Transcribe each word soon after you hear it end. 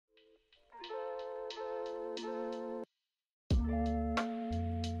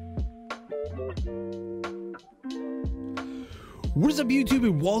What's up, YouTube,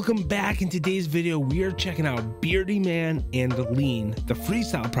 and welcome back. In today's video, we are checking out Beardyman and Leen, the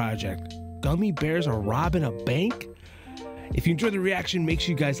freestyle project. Gummy bears are robbing a bank? If you enjoyed the reaction, make sure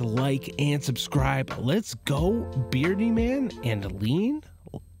you guys like and subscribe. Let's go, Beardyman and Leen.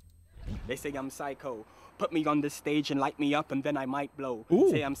 They say I'm psycho. Put me on the stage and light me up and then I might blow. Ooh.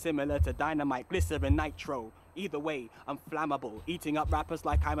 Say I'm similar to dynamite, glycerin, nitro. Either way, I'm flammable. Eating up rappers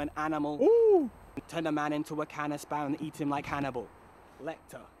like I'm an animal. Ooh. Turn a man into a can of spam and eat him like Hannibal.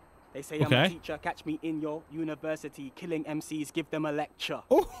 Lecter. They say Okay. I'm a teacher. Catch me in your university. Killing MCs, give them a lecture.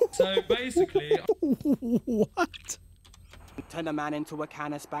 Ooh. So basically, What? Turn a man into a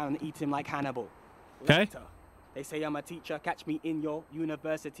can of spam and eat him like Hannibal. Okay. Lecter. They say I'm a teacher. Catch me in your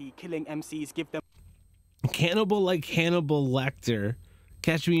university. Killing MCs, give them Cannibal like Hannibal Lecter.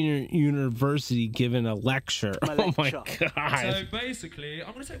 Catch me in your university giving a lecture. A Oh my lecture. god. so basically,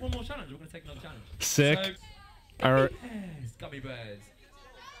 I'm gonna take one more challenge. We're gonna take another challenge. Sick. So, All right. gummy bears.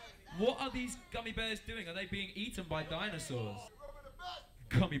 What are these gummy bears doing? Are they being eaten by dinosaurs?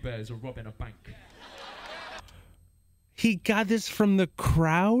 Gummy bears are robbing a bank. He got this from the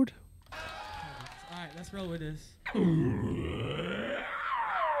crowd? Alright, let's roll with this.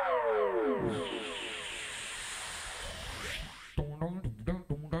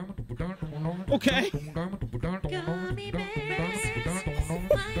 Okay.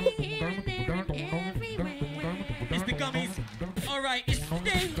 It's the gummies. Alright, it's the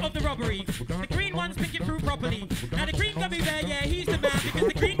day of the robbery. The green one's thinking through properly. Now the green gummy bear, yeah, he's the man, because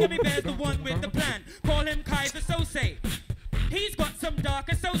the green gummy bear's the one with the plan. Call him Kaiser Sose. He's got some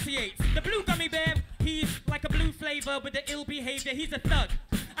dark associates. The blue gummy bear, he's like a blue flavor with the ill behavior. He's a thug.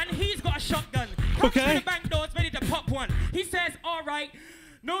 And he's got a shotgun. Comes Okay. to the bank doors, ready to pop one. He says, alright,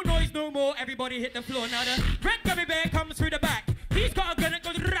 no noise no more, everybody hit the floor. Now the red gummy bear comes through the back. He's got a gun that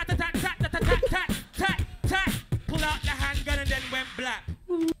goes rat-a-tat-tat-tat-tat-tat-tat. Pull out the handgun and then went blap.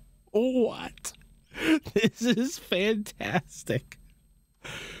 What? This is fantastic.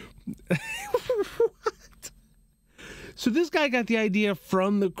 What? So this guy got the idea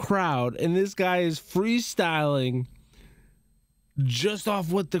from the crowd, and this guy is freestyling just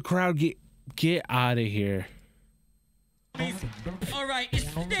off what the crowd get out of here. Alright, it's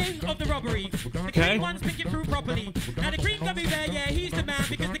the day of the robbery. The Okay. green one's thinking through properly. Now the green gummy bear, yeah, he's the man,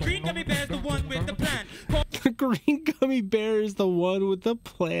 because the green gummy bear's the one with the plan. The green gummy bear is the one with the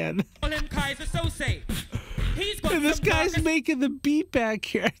plan. Call him Kaiser Sose. He's got And this some guy's dark making the beat back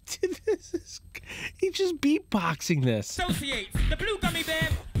here. He's just beatboxing this. associates. The blue gummy bear,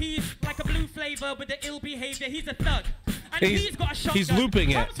 he's like a blue flavor with the ill behavior. He's a thug. And he's got a shotgun. He's looping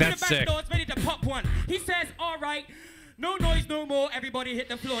it. Comes through That's the back sick. doors, ready to pop one. He says, alright, no noise no more, everybody hit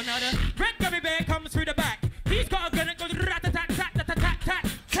the floor. Now the red gummy bear comes through the back. He's got a gun that goes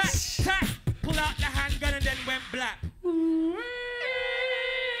rat-a-tat-tat-tat-tat-tat-tat. Pull out the handgun and then went blap.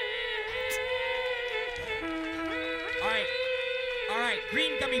 Alright,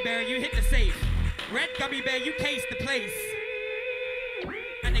 green gummy bear, you hit the safe. Red gummy bear, you case the place.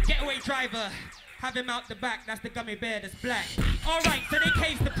 And the getaway driver, have him out the back. That's the gummy bear that's black. Alright, so they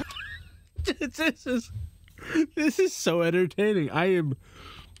case the This is so entertaining.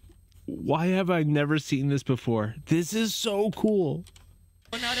 Why have I never seen this before? This is so cool.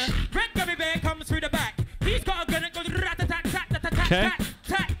 Now the red gummy bear comes through the back. He's got a gun that goes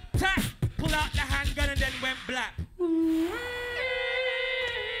rat-a-tat-tat-tat-tat-tat-tat. Pull out the handgun and then went blap.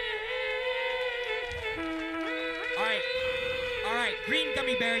 Alright, green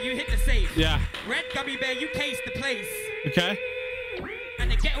gummy bear, you hit the safe. Yeah. Red gummy bear, you case the place. Okay.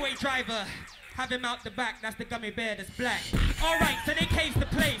 And the getaway driver, have him out the back. That's the gummy bear that's black. Alright, so they cased the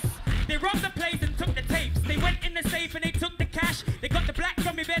place. They robbed the place and took the tapes. They went in the safe and they took the cash. They got the black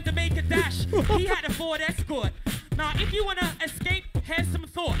gummy bear to make a dash. He had a Ford Escort. Now, if you want to escape, here's some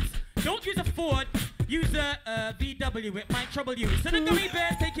thoughts. Don't use a Ford, use a VW. It might trouble you. So the gummy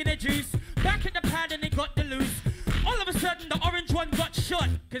bear's taking their juice. Back at the pad and they got the loose. All of a sudden, the orange one got shot.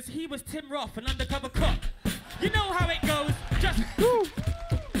 Because he was Tim Roth, an undercover cop. You know how it goes. Just...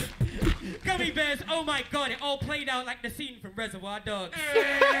 Gummy bears, oh my god, it all played out like the scene from Reservoir Dogs.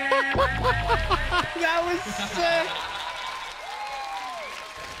 That was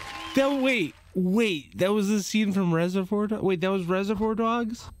sick. Wait, that was the scene from Reservoir Dogs? Wait, that was Reservoir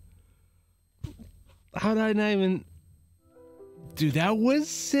Dogs? How did I not even... Dude, that was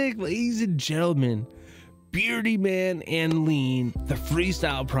sick, ladies and gentlemen. Beardyman and Leen, the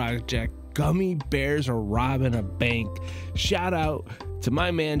freestyle project. Gummy bears are robbing a bank. Shout out to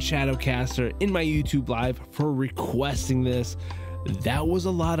my man Shadowcaster in my YouTube live for requesting this. That was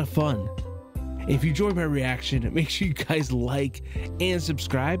a lot of fun. If you enjoyed my reaction, make sure you guys like and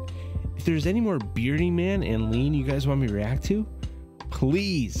subscribe. If there's any more Beardyman and Leen you guys want me to react to,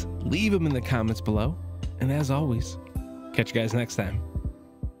 please leave them in the comments below. And as always, catch you guys next time.